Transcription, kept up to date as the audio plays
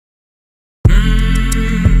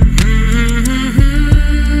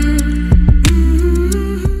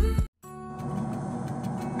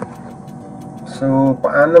So,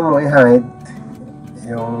 paano mo i-hide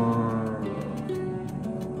yung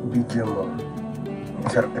video mo, yung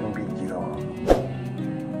certain video?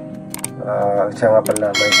 Siya nga pala,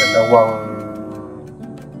 may dalawang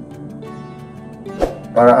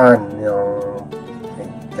paraan, yung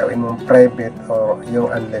gawin mong private o yung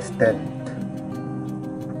unlisted.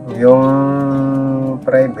 Yung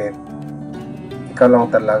private, ikaw lang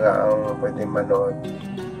talaga ang pwede manood,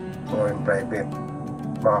 o yung private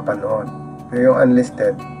makapanood. Pero yung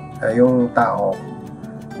unlisted ay yung tao,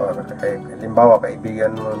 or halimbawa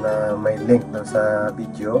kaibigan mo na may link doon sa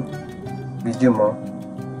video mo,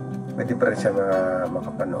 pwede pa rin siya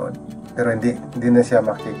makapanood. Pero hindi na siya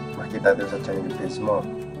makita doon sa channel page mo.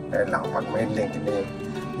 Kaya lang pag may link,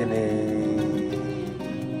 ini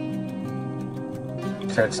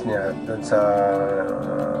search niya doon sa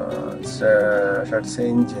search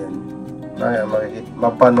engine,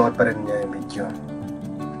 mapanood pa rin niya yung video.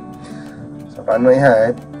 So, paano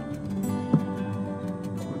i-hide?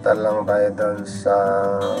 Punta lang tayo doon sa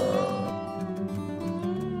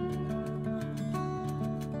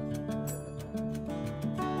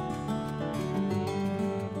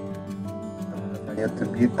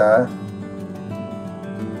YouTube kita.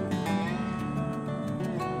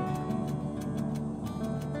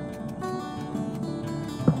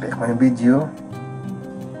 Click mo yung video.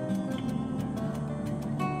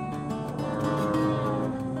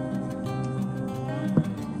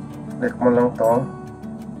 Click mo lang to.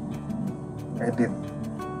 Edit.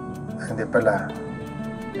 Hindi pala.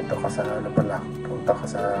 Ito ka sa ano pala. Punta ka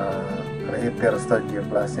sa Creator Studio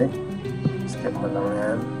Classic. Skip mo lang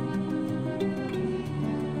yan.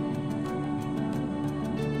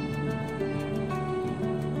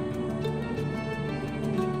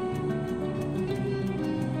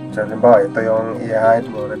 So, halimbawa, ito yung i-hide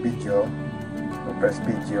mo na video. So, press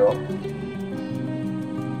video.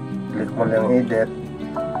 Click mo lang edit.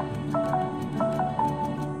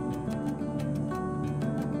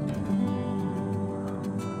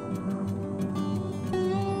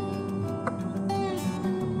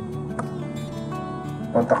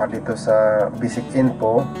 Punta ka dito sa basic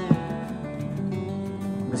info.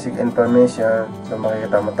 Basic information. So,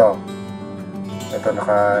 makikita mo to. Ito,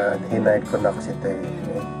 naka-hide ko na kasi ito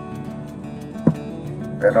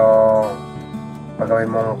pero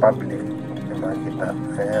magawin mong public, hindi makikita.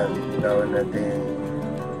 Ayan, gawin natin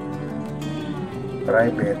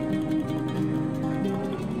private.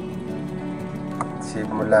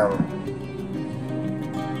 Save mo lang.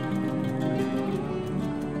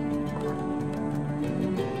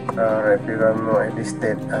 Referral mo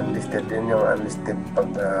unlisted. Unlisted din yung unlisted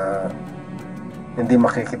pag hindi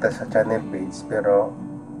makikita sa channel page, pero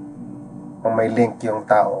kung may link yung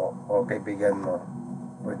tao o kaibigan mo,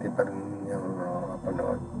 pwede pa rin yung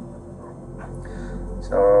mapanood.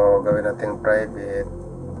 So, gawin natin private.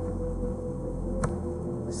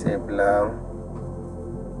 Save lang.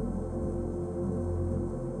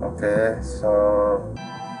 Okay, so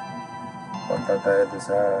punta tayo doon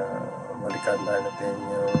sa balikan natin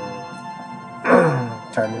yung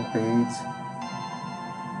channel page.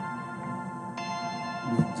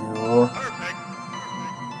 Video.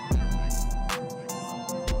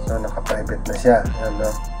 So, naka-private na siya.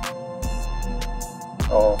 Ano?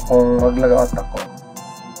 O, kung mag-logout ako,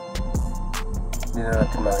 hindi na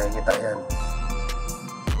natin makikita yan.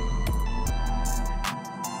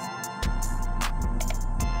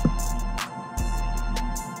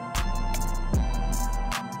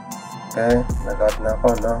 Okay, logout na ako,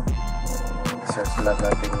 no? Search lang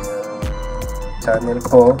natin yung channel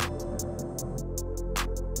ko.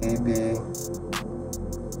 TV.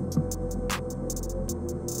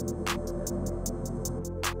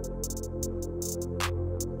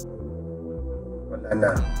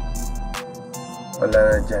 Wala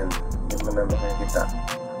na dyan, hindi mo na makikita,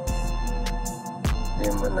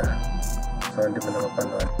 hindi mo na, so hindi mo na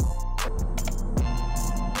mapanood.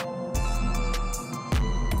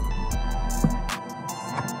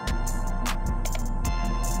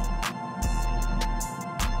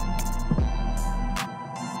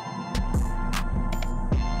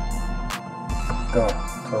 Ito,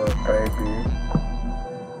 so private,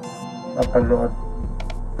 mapanood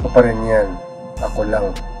ko pa rin yan, ako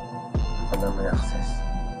lang na may access.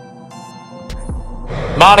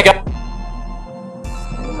 Monica!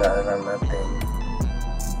 Hinaan natin.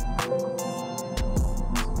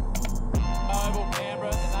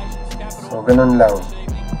 So, ganun lang.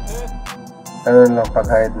 Ganun lang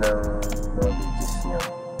pag-hide ng mga videos nyo.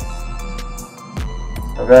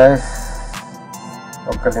 So guys,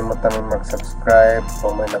 huwag kalimutan mag-subscribe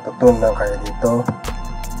kung may natutunan kayo dito.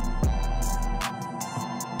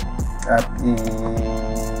 At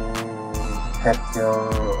hit yung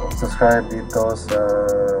subscribe dito sa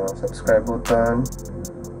subscribe button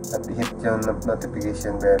at hit yung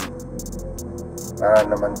notification bell para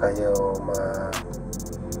naman kayo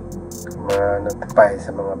ma-notify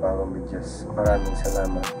sa mga bagong videos. Maraming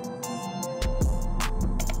salamat.